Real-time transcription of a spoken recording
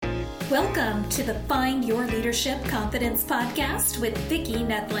Welcome to the Find Your Leadership Confidence podcast with Vicki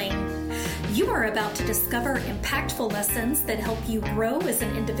Nedling. You are about to discover impactful lessons that help you grow as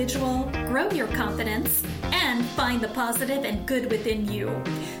an individual, grow your confidence, and find the positive and good within you,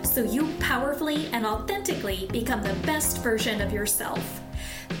 so you powerfully and authentically become the best version of yourself.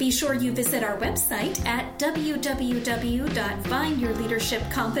 Be sure you visit our website at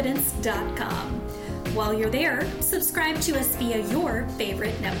www.findyourleadershipconfidence.com. While you're there, subscribe to us via your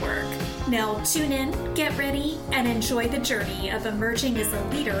favorite network. Now tune in, get ready, and enjoy the journey of emerging as a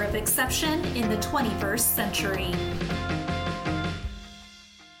leader of exception in the 21st century.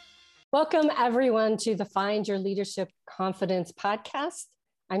 Welcome, everyone, to the Find Your Leadership Confidence podcast.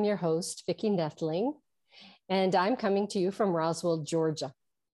 I'm your host, Vicki Nedling, and I'm coming to you from Roswell, Georgia.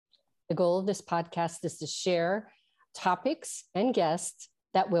 The goal of this podcast is to share topics and guests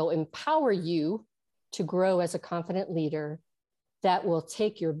that will empower you to grow as a confident leader that will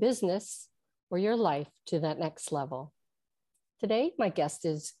take your business or your life to that next level. Today, my guest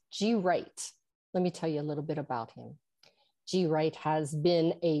is G. Wright. Let me tell you a little bit about him. G. Wright has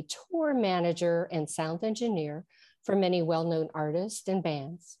been a tour manager and sound engineer for many well-known artists and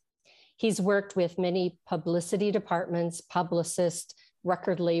bands. He's worked with many publicity departments, publicists,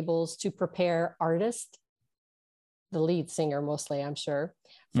 record labels to prepare artists, the lead singer mostly, I'm sure,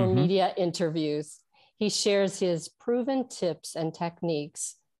 for media interviews. He shares his proven tips and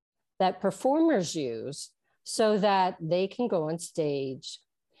techniques that performers use so that they can go on stage.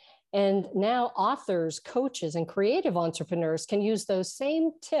 And now authors, coaches, and creative entrepreneurs can use those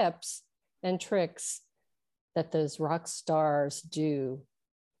same tips and tricks that those rock stars do.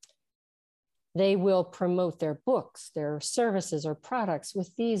 They will promote their books, their services, or products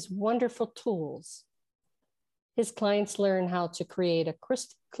with these wonderful tools. His clients learn how to create a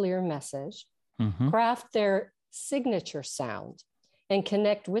crystal clear message, craft their signature sound, and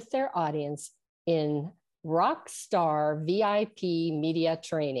connect with their audience in rock star VIP media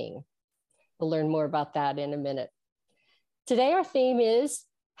training. We'll learn more about that in a minute. Today, our theme is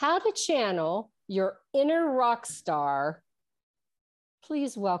how to channel your inner rock star.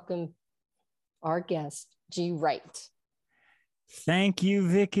 Please welcome our guest, G. Wright. Thank you,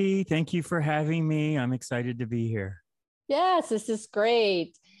 Vicki. Thank you for having me. I'm excited to be here. Yes, this is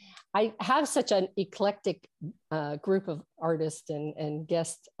great. I have such an eclectic group of artists and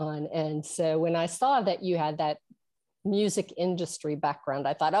guests on. And so when I saw that you had that music industry background,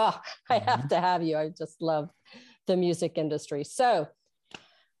 I thought, oh, I have to have you. I just love the music industry. So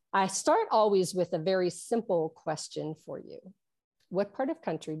I start always with a very simple question for you. What part of the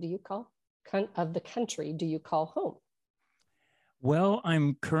country do you call home? Well,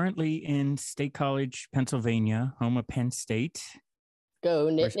 I'm currently in State College, Pennsylvania, home of Penn State. Go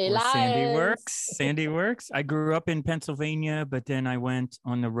Nittany Lions. Sandy works. I grew up in Pennsylvania, but then I went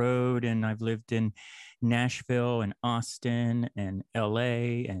on the road and I've lived in Nashville and Austin and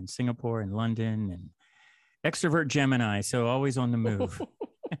LA and Singapore and London and extrovert Gemini. So always on the move.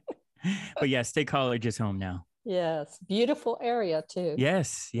 But yeah, State College is home now. Yes. Beautiful area too.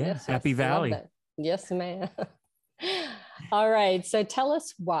 Yes. Happy Valley. Yes, ma'am. All right. So tell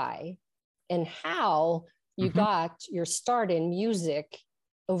us why and how you got your start in music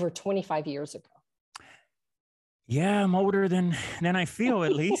over 25 years ago. Yeah, I'm older than I feel,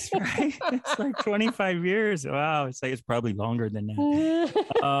 at least, right? It's like 25 years. Wow, it's probably longer than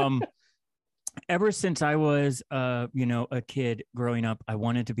that. Ever since I was, a kid growing up, I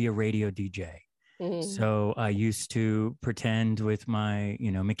wanted to be a radio DJ. So I used to pretend with my,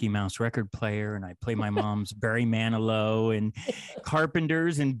 Mickey Mouse record player, and I play my mom's Barry Manilow and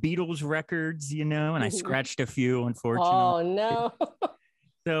Carpenters and Beatles records, and I scratched a few, unfortunately. Oh, no.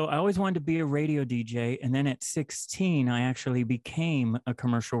 So I always wanted to be a radio DJ. And then at 16, I actually became a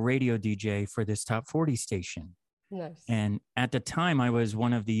commercial radio DJ for this top 40 station. Nice. And at the time, I was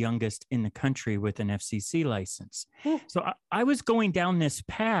one of the youngest in the country with an FCC license. So I was going down this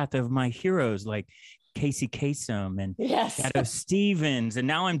path of my heroes like Casey Kasem and Shadow Stevens. And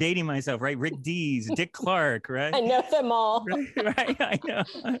now I'm dating myself, right? Rick Dees, Dick Clark, right? I know them all. Right, I know.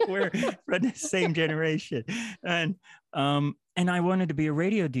 We're from the same generation. And I wanted to be a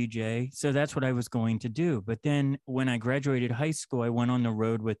radio DJ, so that's what I was going to do. But then when I graduated high school, I went on the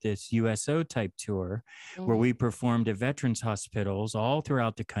road with this USO type tour where we performed at veterans hospitals all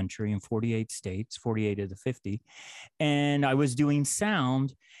throughout the country in 48 states, 48 of the 50. And I was doing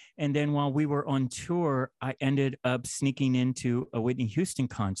sound. And then while we were on tour, I ended up sneaking into a Whitney Houston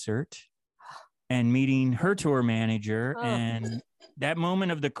concert and meeting her tour manager. And that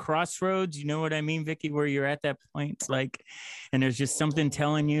moment of the crossroads, you know what I mean, Vicki, where you're at that point, it's like, and there's just something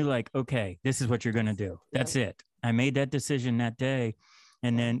telling you like, okay, this is what you're going to do. That's it. I made that decision that day.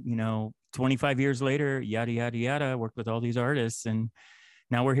 And then, 25 years later, yada, yada, yada, worked with all these artists. And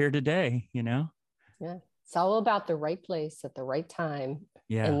now we're here today, Yeah. It's all about the right place at the right time.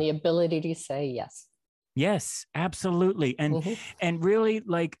 Yeah. And the ability to say yes. Yes, absolutely. And really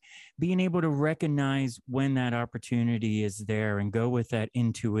like being able to recognize when that opportunity is there and go with that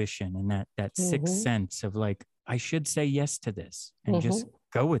intuition and that sixth sense of like, I should say yes to this and just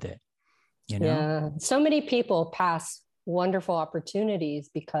go with it. Yeah. So many people pass wonderful opportunities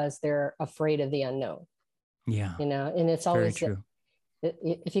because they're afraid of the unknown. Yeah. And it's always very true.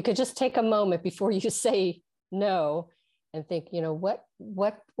 If you could just take a moment before you say no and think, what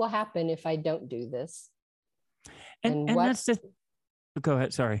will happen if I don't do this? And that's the, go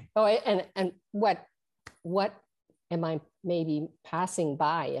ahead. Sorry. Oh, and what am I maybe passing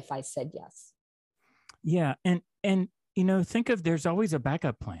by if I said yes? Yeah. And, think of, there's always a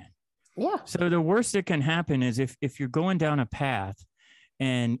backup plan. Yeah. So the worst that can happen is if you're going down a path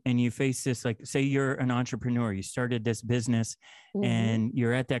and you face this, like, say you're an entrepreneur, you started this business and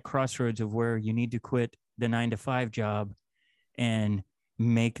you're at that crossroads of where you need to quit the 9-to-5 job and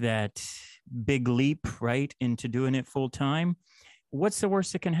make that big leap right into doing it full time. What's the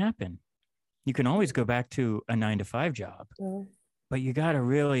worst that can happen? You can always go back to a 9-to-5 job, but you got to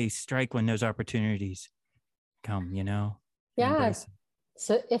really strike when those opportunities come, Yeah.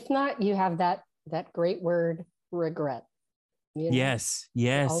 So if not, you have that great word, regret. Yes.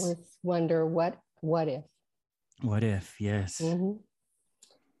 Always wonder what if. What if? Yes.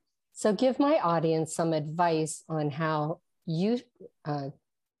 So give my audience some advice on how you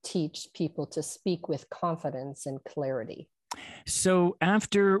teach people to speak with confidence and clarity. So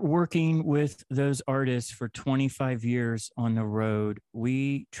after working with those artists for 25 years on the road,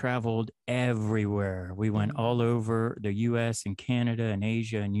 we traveled everywhere. We went all over the US and Canada and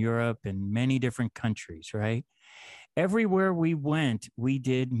Asia and Europe and many different countries, right? Everywhere we went, we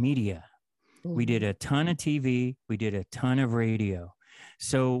did media. We did a ton of TV. We did a ton of radio.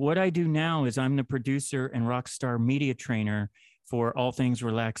 So what I do now is I'm the producer and rock star media trainer for All Things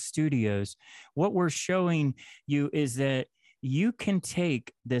Relaxed Studios. What we're showing you is that you can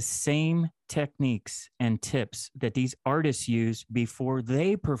take the same techniques and tips that these artists use before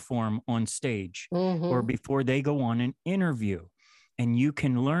they perform on stage or before they go on an interview. And you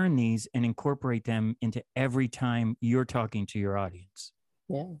can learn these and incorporate them into every time you're talking to your audience.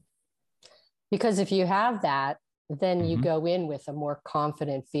 Yeah. Because if you have that, then you go in with a more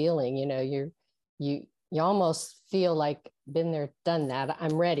confident feeling. You almost feel like been there, done that.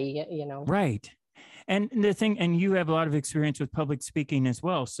 I'm ready, Right. And the thing, and you have a lot of experience with public speaking as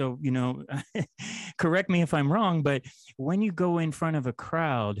well. So, correct me if I'm wrong, but when you go in front of a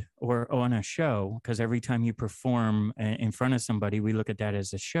crowd or on a show, because every time you perform in front of somebody, we look at that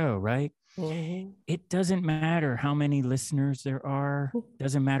as a show, right? It doesn't matter how many listeners there are.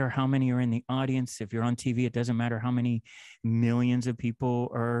 Doesn't matter how many are in the audience. If you're on TV, it doesn't matter how many millions of people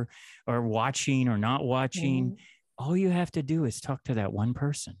are watching or not watching. All you have to do is talk to that one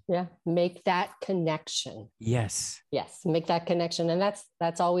person. Yeah. Make that connection. Yes. Make that connection. And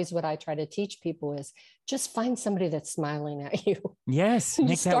that's always what I try to teach people is just find somebody that's smiling at you. Yes.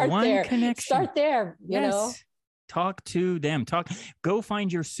 Make that one connection. Start there, you know. Talk to them. Go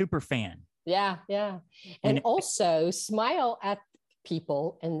find your super fan. Yeah. And also smile at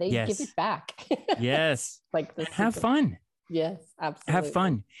people and they give it back. Yes. Like have fun. Yes, absolutely. Have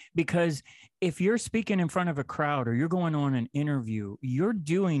fun, because if you're speaking in front of a crowd or you're going on an interview, you're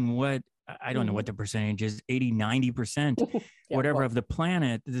doing what, I don't know what the percentage is, 80, 90%, whatever of the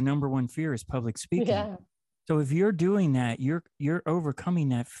planet, the number one fear is public speaking. Yeah. So if you're doing that, you're overcoming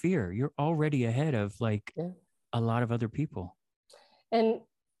that fear. You're already ahead of a lot of other people. And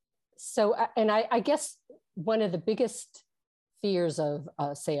so, I guess one of the biggest fears of,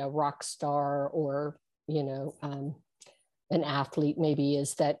 say, a rock star or, an athlete maybe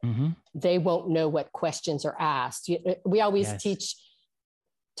is that they won't know what questions are asked. We always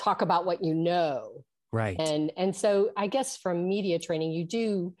talk about what you know. Right. And so I guess from media training, you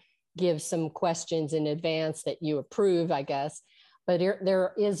do give some questions in advance that you approve, I guess. But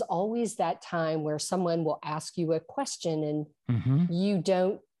there is always that time where someone will ask you a question and you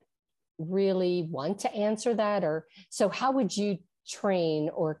don't really want to answer that. Or so how would you train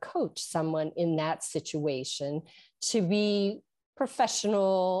or coach someone in that situation to be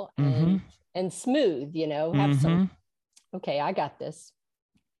professional and smooth, have some, okay, I got this.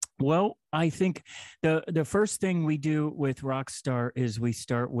 Well, I think the first thing we do with Rockstar is we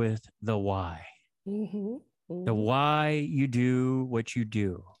start with the why. The why you do what you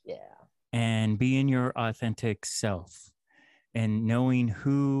do. Yeah. And being your authentic self and knowing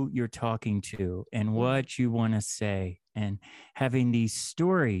who you're talking to and what you want to say. and having these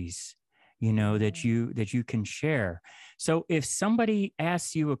stories, that you can share. So if somebody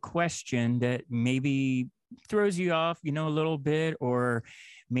asks you a question that maybe throws you off, a little bit, or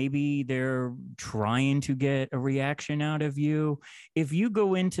maybe they're trying to get a reaction out of you, if you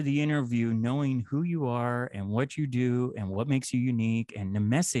go into the interview knowing who you are and what you do and what makes you unique and the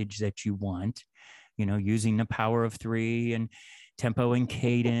message that you want, using the power of 3 and tempo and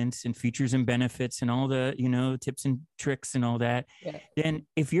cadence and features and benefits and all the, tips and tricks and all that, then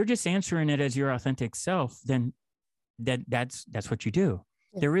if you're just answering it as your authentic self, then that's what you do.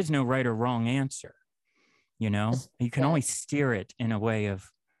 Yeah. There is no right or wrong answer. You can always steer it in a way of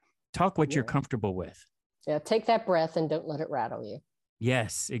talk what you're comfortable with. Yeah. Take that breath and don't let it rattle you.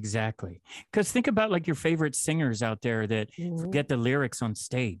 Yes, exactly. Because think about like your favorite singers out there that forget the lyrics on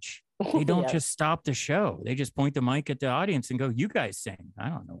stage. They don't just stop the show. They just point the mic at the audience and go, you guys sing. I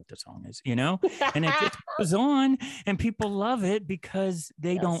don't know what the song is, and it just goes on and people love it because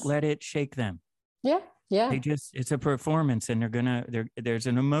they don't let it shake them. Yeah. Yeah. It's a performance and there's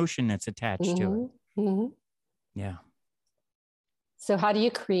an emotion that's attached to it. Mm-hmm. Yeah. So how do you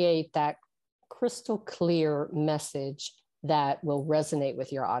create that crystal clear message that will resonate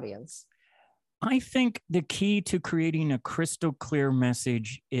with your audience? I think the key to creating a crystal clear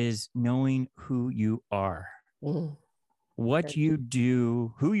message is knowing who you are, what you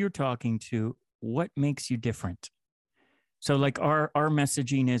do, who you're talking to, what makes you different. So like our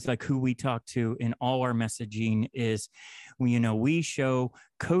messaging is like who we talk to, and all our messaging is, we show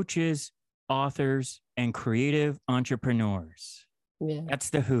coaches, authors, and creative entrepreneurs. Yeah.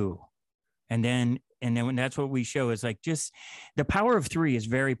 That's the who. And then when that's what we show is like just the power of 3 is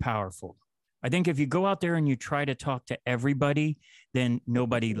very powerful. I think if you go out there and you try to talk to everybody, then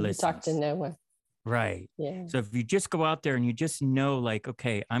nobody listens. Talk to no one. Right. Yeah. So if you just go out there and you just know like,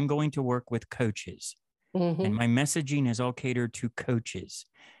 okay, I'm going to work with coaches and my messaging is all catered to coaches,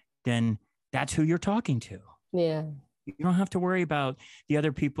 then that's who you're talking to. Yeah. You don't have to worry about the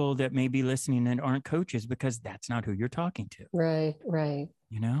other people that may be listening that aren't coaches because that's not who you're talking to. Right. Right.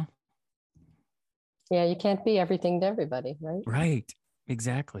 Yeah. You can't be everything to everybody. Right. Right.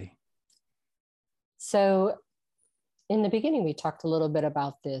 Exactly. So in the beginning, we talked a little bit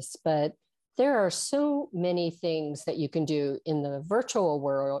about this, but there are so many things that you can do in the virtual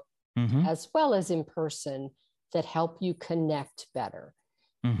world as well as in person that help you connect better.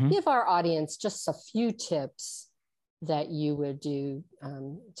 Give our audience just a few tips that you would do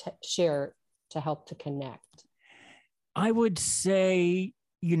to share to help to connect. I would say,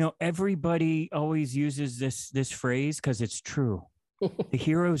 everybody always uses this phrase because it's true. The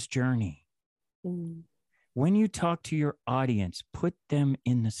hero's journey. When you talk to your audience, put them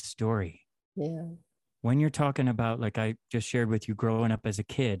in the story. Yeah. When you're talking about, like I just shared with you, growing up as a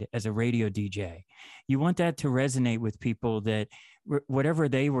kid, as a radio DJ, you want that to resonate with people that whatever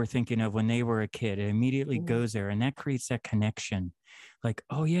they were thinking of when they were a kid, it immediately goes there. And that creates that connection. Like,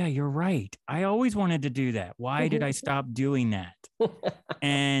 oh yeah, you're right. I always wanted to do that. Why did I stop doing that?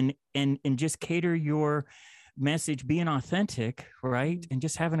 and just cater your message, being authentic, right? And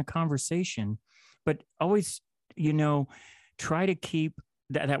just having a conversation. But always, try to keep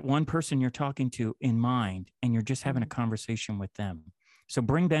that one person you're talking to in mind, and you're just having a conversation with them. So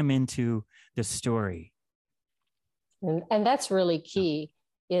bring them into the story. And that's really key,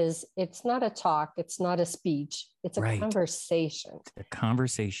 is it's not a talk, it's not a speech, it's a conversation. It's a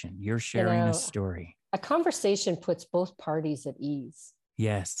conversation. You're sharing a story. A conversation puts both parties at ease.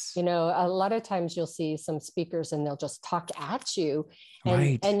 Yes. A lot of times you'll see some speakers and they'll just talk at you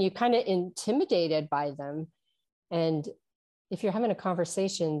and you kind of intimidated by them. And if you're having a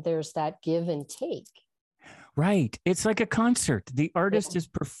conversation, there's that give and take. Right. It's like a concert. The artist is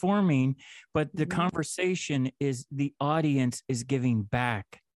performing, but the conversation is the audience is giving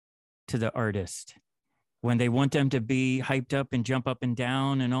back to the artist. When they want them to be hyped up and jump up and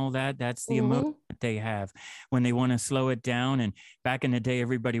down and all that, that's the emotion that they have. When they want to slow it down, and back in the day,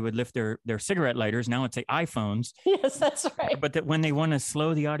 everybody would lift their cigarette lighters. Now it's the iPhones. Yes, that's right. But when they want to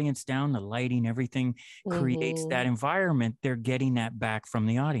slow the audience down, the lighting, everything creates that environment. They're getting that back from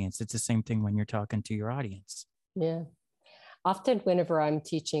the audience. It's the same thing when you're talking to your audience. Yeah. Often whenever I'm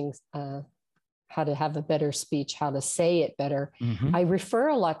teaching how to have a better speech, how to say it better, I refer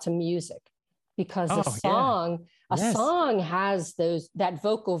a lot to music. Because a song has that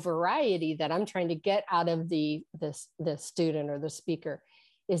vocal variety that I'm trying to get out of the student or the speaker,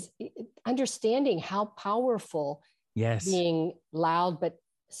 is understanding how powerful being loud but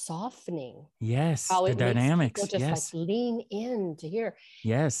softening. Yes, how the dynamics. Just like lean in to hear.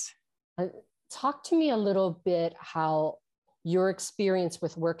 Yes. Talk to me a little bit how your experience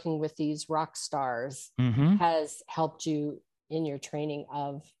with working with these rock stars Mm-hmm. has helped you in your training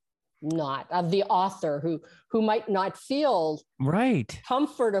of the author who might not feel Right.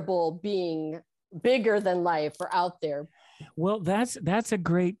 comfortable being bigger than life or out there. Well, that's a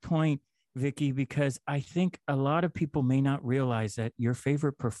great point, Vicki, because I think a lot of people may not realize that your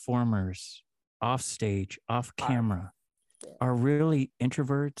favorite performers off stage, off camera, are really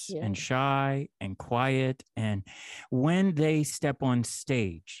introverts and shy and quiet. And when they step on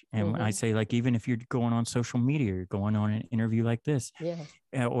stage, and I say, like, even if you're going on social media, you're going on an interview like this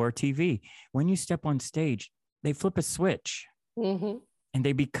or TV, when you step on stage, they flip a switch and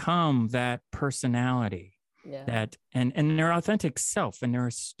they become that personality that and their authentic self, and they're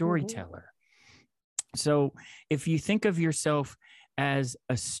a storyteller. So if you think of yourself as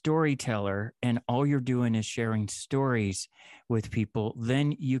a storyteller and all you're doing is sharing stories with people,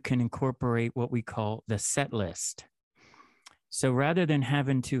 then you can incorporate what we call the set list. So rather than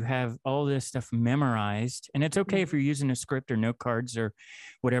having to have all this stuff memorized, and it's okay if you're using a script or note cards or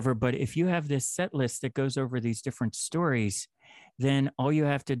whatever, but if you have this set list that goes over these different stories, then all you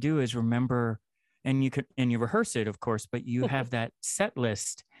have to do is remember, and you rehearse it, of course, but you have that set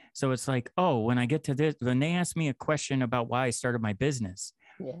list. So it's like, oh, when I get to this, when they ask me a question about why I started my business,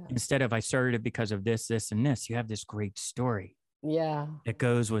 instead of I started it because of this, this, and this, you have this great story that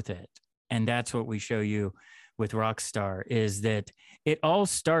goes with it. And that's what we show you with Rockstar, is that it all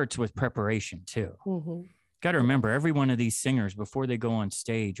starts with preparation too. Got to remember, every one of these singers, before they go on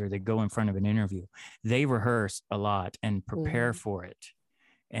stage or they go in front of an interview, they rehearse a lot and prepare for it.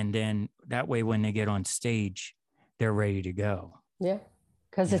 And then that way, when they get on stage, they're ready to go. Yeah.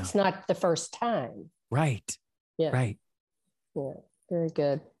 Because it's not the first time. Right. Yeah. Right. Yeah. Very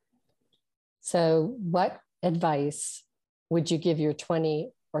good. So what advice would you give your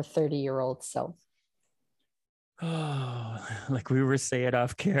 20 or 30-year-old self? Oh, like we were saying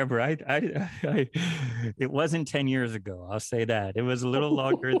off camera, I it wasn't 10 years ago. I'll say that. It was a little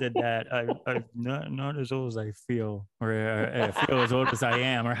longer than that. I'm not as old as I feel, or I feel as old as I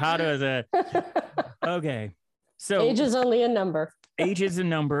am, or how does that? Okay. So age is only a number. Age is a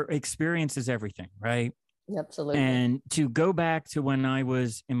number. Experience is everything, right? Absolutely. And to go back to when I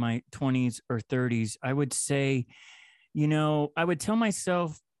was in my 20s or 30s, I would say, I would tell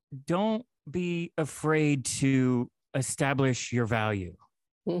myself, don't be afraid to establish your value.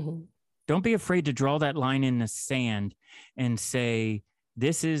 Don't be afraid to draw that line in the sand and say,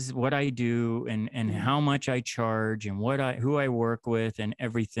 this is what I do and how much I charge and who I work with and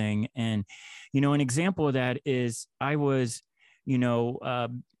everything. And, an example of that is I was,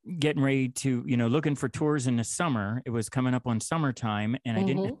 getting ready to, looking for tours in the summer. It was coming up on summertime and I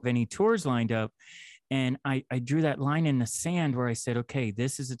didn't have any tours lined up. And I drew that line in the sand where I said, okay,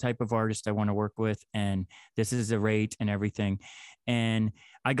 this is the type of artist I want to work with. And this is the rate and everything. And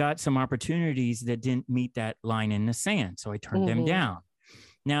I got some opportunities that didn't meet that line in the sand. So I turned them down.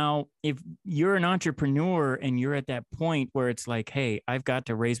 Now, if you're an entrepreneur and you're at that point where it's like, hey, I've got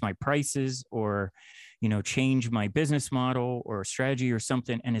to raise my prices or, change my business model or strategy or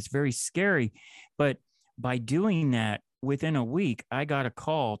something, and it's very scary. But by doing that, within a week, I got a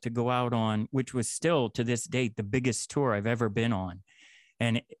call to go out on, which was still to this date, the biggest tour I've ever been on.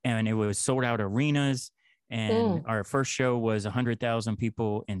 And it was sold out arenas. And our first show was 100,000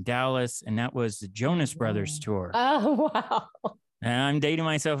 people in Dallas. And that was the Jonas Brothers tour. Oh, wow. And I'm dating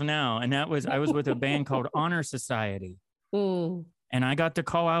myself now. And I was with a band called Honor Society. And I got the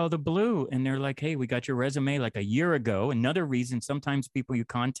call out of the blue and they're like, hey, we got your resume like a year ago. Another reason, sometimes people you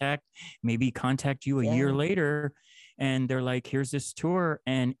contact you a year later. And they're like, here's this tour.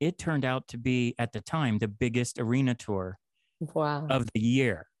 And it turned out to be, at the time, the biggest arena tour of the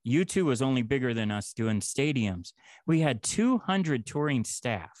year. U2 was only bigger than us doing stadiums. We had 200 touring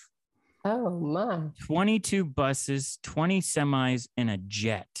staff. Oh, my. 22 buses, 20 semis, and a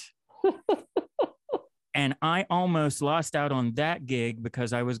jet. And I almost lost out on that gig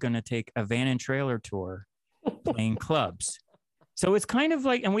because I was going to take a van and trailer tour playing clubs. So it's kind of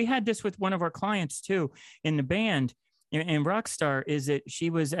like, and we had this with one of our clients too in the band in Rockstar, is that she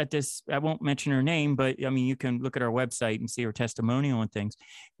was at this, I won't mention her name, but I mean, you can look at our website and see her testimonial and things,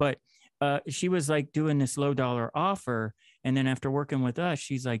 but she was like doing this low dollar offer. And then after working with us,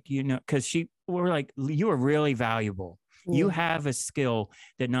 she's like, cause we're like, you are really valuable. You have a skill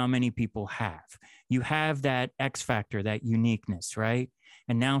that not many people have. You have that X factor, that uniqueness, right?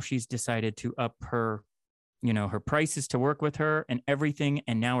 And now she's decided to up her, her prices to work with her and everything.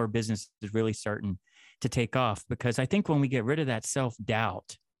 And now her business is really starting to take off, because I think when we get rid of that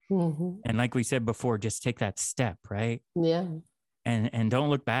self-doubt, and like we said before, just take that step, right? Yeah. And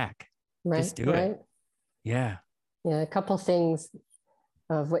don't look back. Right. Just do it. Yeah. Yeah, a couple things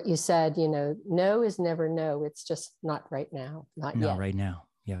of what you said, no is never no. It's just not right now, not No, yet. right now.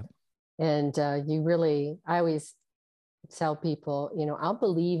 Yeah. And I always tell people, I'll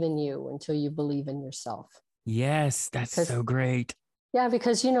believe in you until you believe in yourself. Yes, that's so great. Yeah,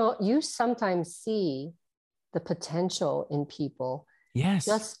 because, you sometimes see the potential in people.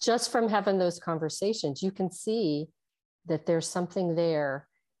 Yes. Just from having those conversations, you can see that there's something there,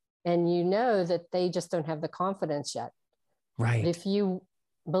 and that they just don't have the confidence yet. Right. But if you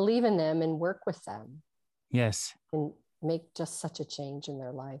believe in them and work with them, yes, and make just such a change in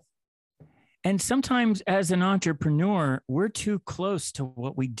their life. And sometimes as an entrepreneur, we're too close to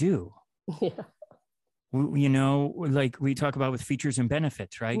what we do. Yeah. Like we talk about with features and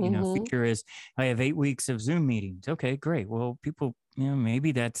benefits, right? Mm-hmm. Feature is, I have 8 weeks of Zoom meetings. Okay, great. Well, people,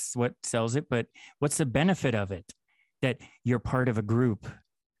 maybe that's what sells it, but what's the benefit of it? That you're part of a group,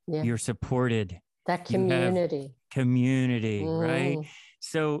 you're supported. That community. Right?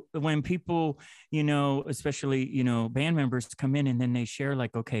 So when people, especially, band members come in and then they share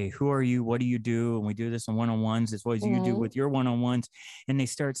like, okay, who are you? What do you do? And we do this in one-on-ones as well as you do with your one-on-ones. And they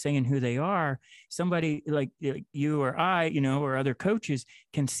start saying who they are. Somebody like you or I, or other coaches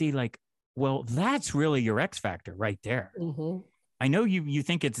can see like, well, that's really your X factor right there. Mm-hmm. I know you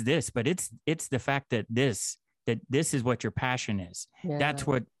think it's this, but it's the fact that this is what your passion is. Yeah. That's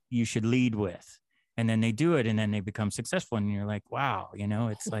what you should lead with. And then they do it and then they become successful. And you're like, wow,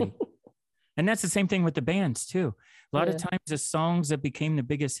 it's like, and that's the same thing with the bands too. A lot of times the songs that became the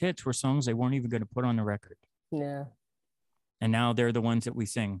biggest hits were songs they weren't even going to put on the record. Yeah. And now they're the ones that we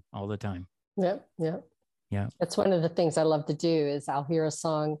sing all the time. Yep. Yep. Yeah. That's one of the things I love to do is I'll hear a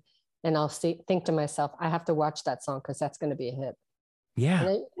song and I'll think to myself, I have to watch that song because that's going to be a hit. Yeah. And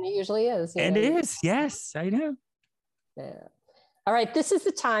it usually is. And it is. Yes, I know. Yeah. All right. This is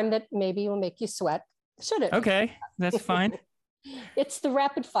the time that maybe will make you sweat. Should it? Okay. That's fine. It's the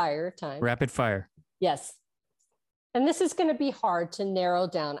rapid fire time. Rapid fire. Yes. And this is going to be hard to narrow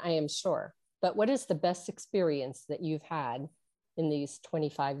down, I am sure. But what is the best experience that you've had in these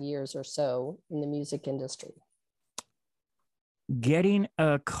 25 years or so in the music industry? Getting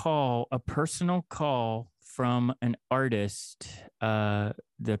a personal call from an artist,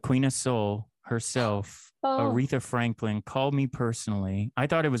 the Queen of Soul herself, Aretha Franklin, called me personally. I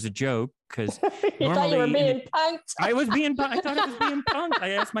thought it was a joke because you thought you were being punked. I thought I was being punked.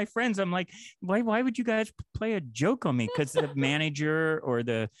 I asked my friends, I'm like, why would you guys play a joke on me? Because the manager or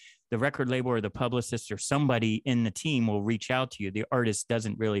the record label or the publicist or somebody in the team will reach out to you. The artist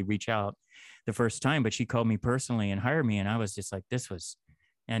doesn't really reach out the first time, but she called me personally and hired me. And I was just like, this was,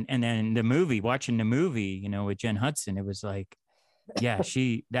 and then watching the movie, with Jen Hudson, it was like, yeah,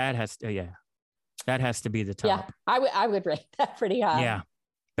 that has to be the top. Yeah, I would rate that pretty high. Yeah.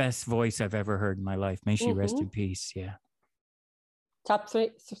 Best voice I've ever heard in my life. May she rest in peace. Yeah. Top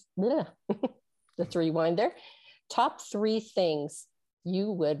three. Let's rewind there. Top 3 things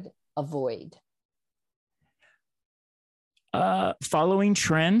you would avoid. Following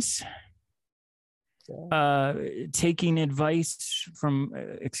trends. Taking advice from,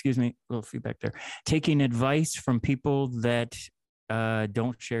 excuse me, a little feedback there. Taking advice from people that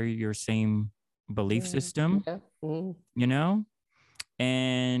don't share your same belief system,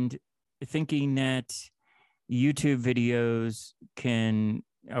 and thinking that YouTube videos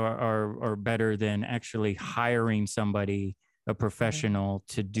are better than actually hiring somebody, a professional,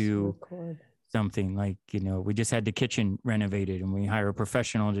 to do something like, we just had the kitchen renovated and we hire a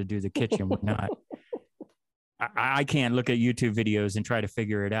professional to do the kitchen. We're not. I can't look at YouTube videos and try to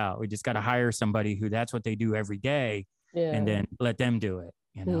figure it out. We just got to hire somebody who that's what they do every day, and then let them do it,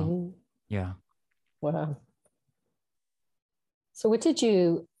 Yeah. Wow. So what did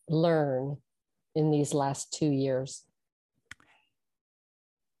you learn in these last 2 years?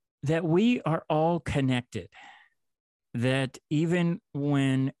 That we are all connected. That even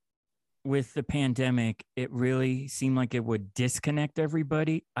when with the pandemic, it really seemed like it would disconnect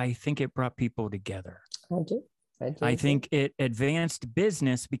everybody, I think it brought people together. I think it advanced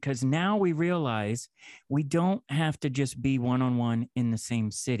business because now we realize we don't have to just be one-on-one in the same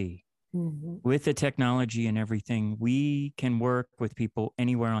city. Mm-hmm. With the technology and everything, we can work with people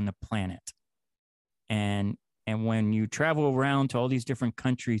anywhere on the planet. And when you travel around to all these different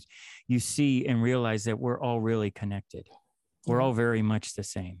countries, you see and realize that we're all really connected. We're all very much the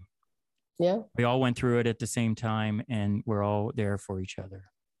same. Yeah. We all went through it at the same time and we're all there for each other.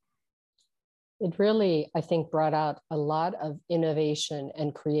 It really, I think, brought out a lot of innovation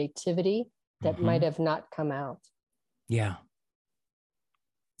and creativity that might have not come out. Yeah.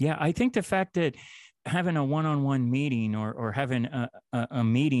 Yeah, I think the fact that having a one-on-one meeting or having a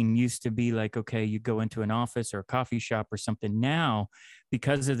meeting used to be like, okay, you go into an office or a coffee shop or something. Now,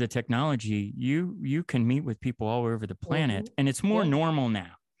 because of the technology, you can meet with people all over the planet, and it's more normal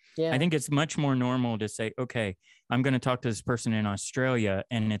now. Yeah. I think it's much more normal to say, okay, I'm going to talk to this person in Australia,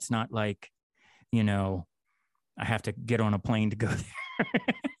 and it's not like, I have to get on a plane to go there.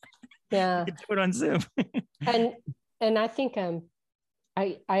 Yeah. You can do it on Zoom. and I think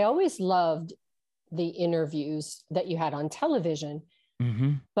I always loved the interviews that you had on television,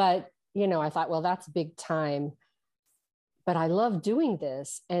 but I thought, well, that's big time, but I love doing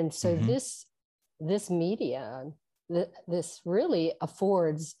this. And so this media, this really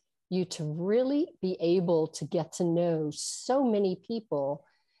affords you to really be able to get to know so many people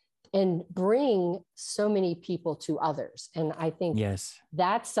and bring so many people to others. And I think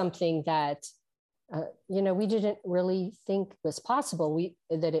that's something that we didn't really think was possible.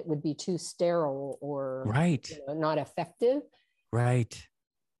 That it would be too sterile or not effective. Right.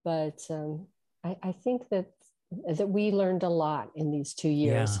 But I think that we learned a lot in these 2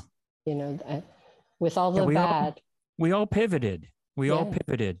 years. With all the bad. We all pivoted. We all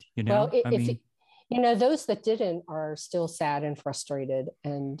pivoted. Well, those that didn't are still sad and frustrated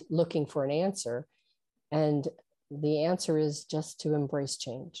and looking for an answer. And the answer is just to embrace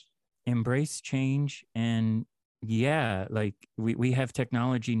change. Embrace change. And like we have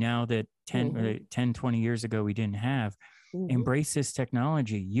technology now that 10, 20 years ago we didn't have. Embrace this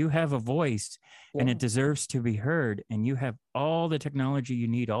technology. You have a voice and it deserves to be heard. And you have all the technology you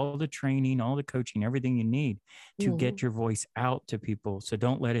need, all the training, all the coaching, everything you need to get your voice out to people. So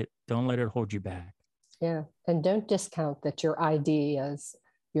don't let it hold you back. Yeah. And don't discount that your ideas,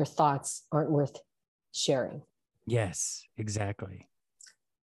 your thoughts aren't worth sharing. Yes, exactly.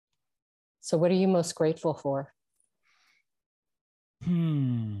 So what are you most grateful for?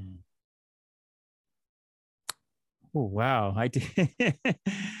 Oh, wow. I did.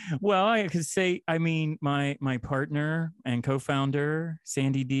 Well, I could say, my partner and co-founder,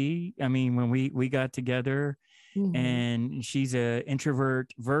 Sandy D. When we got together, and she's an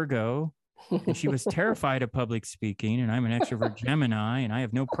introvert Virgo, and she was terrified of public speaking, and I'm an extrovert Gemini, and I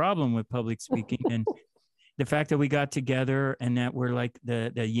have no problem with public speaking. And the fact that we got together and that we're like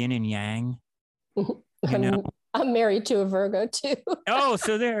the yin and yang, I'm married to a Virgo too. Oh,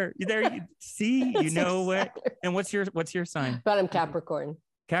 so there you see, what? And what's your sign? But I'm Capricorn.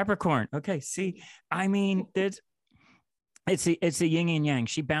 Capricorn. Okay. See, it's a yin and yang.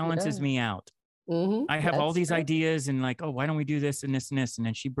 She balances me out. I have all these ideas and like, oh, why don't we do this and this and this? And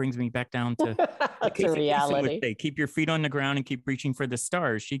then she brings me back down to reality. Keep your feet on the ground and keep reaching for the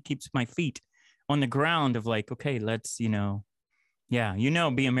stars. She keeps my feet on the ground of like, okay, let's, being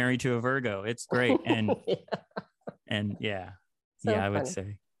married to a Virgo, it's great. And So I would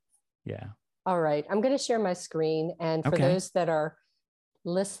say, All right. I'm going to share my screen. And for those that are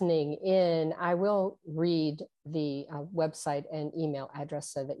listening in, I will read the website and email address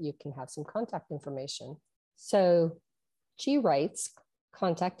so that you can have some contact information. So G Wright's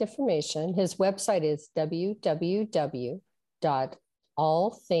contact information, his website is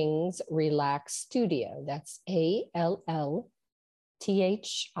www.allthingsrelaxstudio. That's ALLTHING,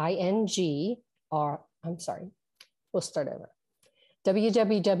 I'm sorry. We'll start over.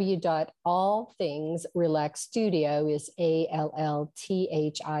 www.allthingsrelaxstudio is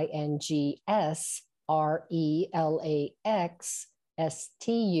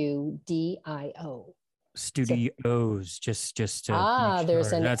ALLTHINGSRELAXSTUDIO. Studios, just to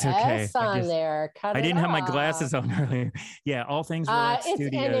there's an That's S on there. I didn't have my glasses on earlier. Yeah, all things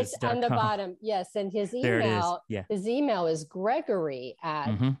Studios. And it's on the bottom. Yes, and his email. His email is Gregory at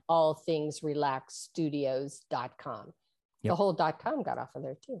allthingsrelaxstudios.com. The whole .com got off of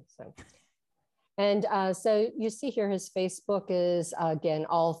there too. So, and so you see here, his Facebook is again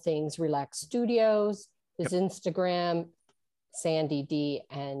All Things Relax Studios. His Instagram, Sandy D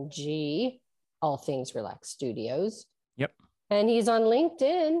and G. All Things Relax Studios. Yep. And he's on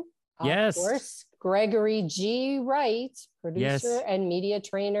LinkedIn. Yes. Of course, Gregory G. Wright, producer and media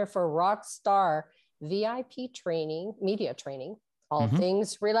trainer for Rockstar VIP training, media training, All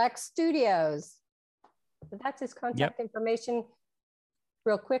Things Relax Studios. So that's his contact information.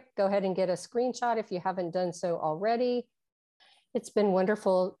 Real quick, go ahead and get a screenshot if you haven't done so already. It's been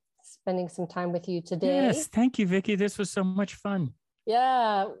wonderful spending some time with you today. Yes, thank you, Vicki. This was so much fun.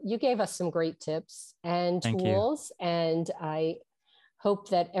 Yeah, you gave us some great tips and tools, and I hope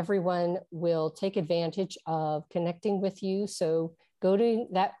that everyone will take advantage of connecting with you. So go to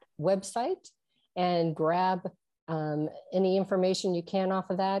that website and grab any information you can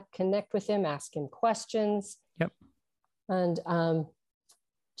off of that, connect with him, ask him questions. Yep. And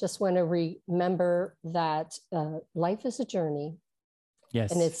just want to remember that life is a journey.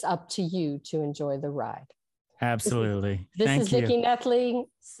 Yes. And it's up to you to enjoy the ride. Absolutely. This is Vicki Nethling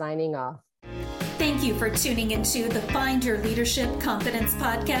signing off. Thank you for tuning into the Find Your Leadership Confidence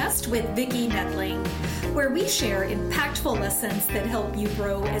podcast with Vicki Nethling, where we share impactful lessons that help you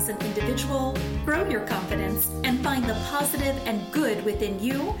grow as an individual, grow your confidence, and find the positive and good within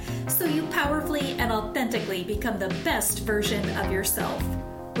you so you powerfully and authentically become the best version of yourself.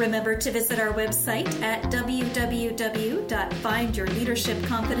 Remember to visit our website at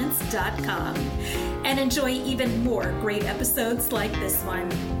www.findyourleadershipconfidence.com and enjoy even more great episodes like this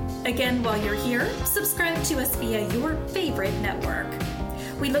one. Again, while you're here, subscribe to us via your favorite network.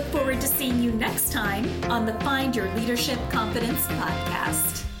 We look forward to seeing you next time on the Find Your Leadership Confidence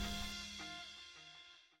podcast.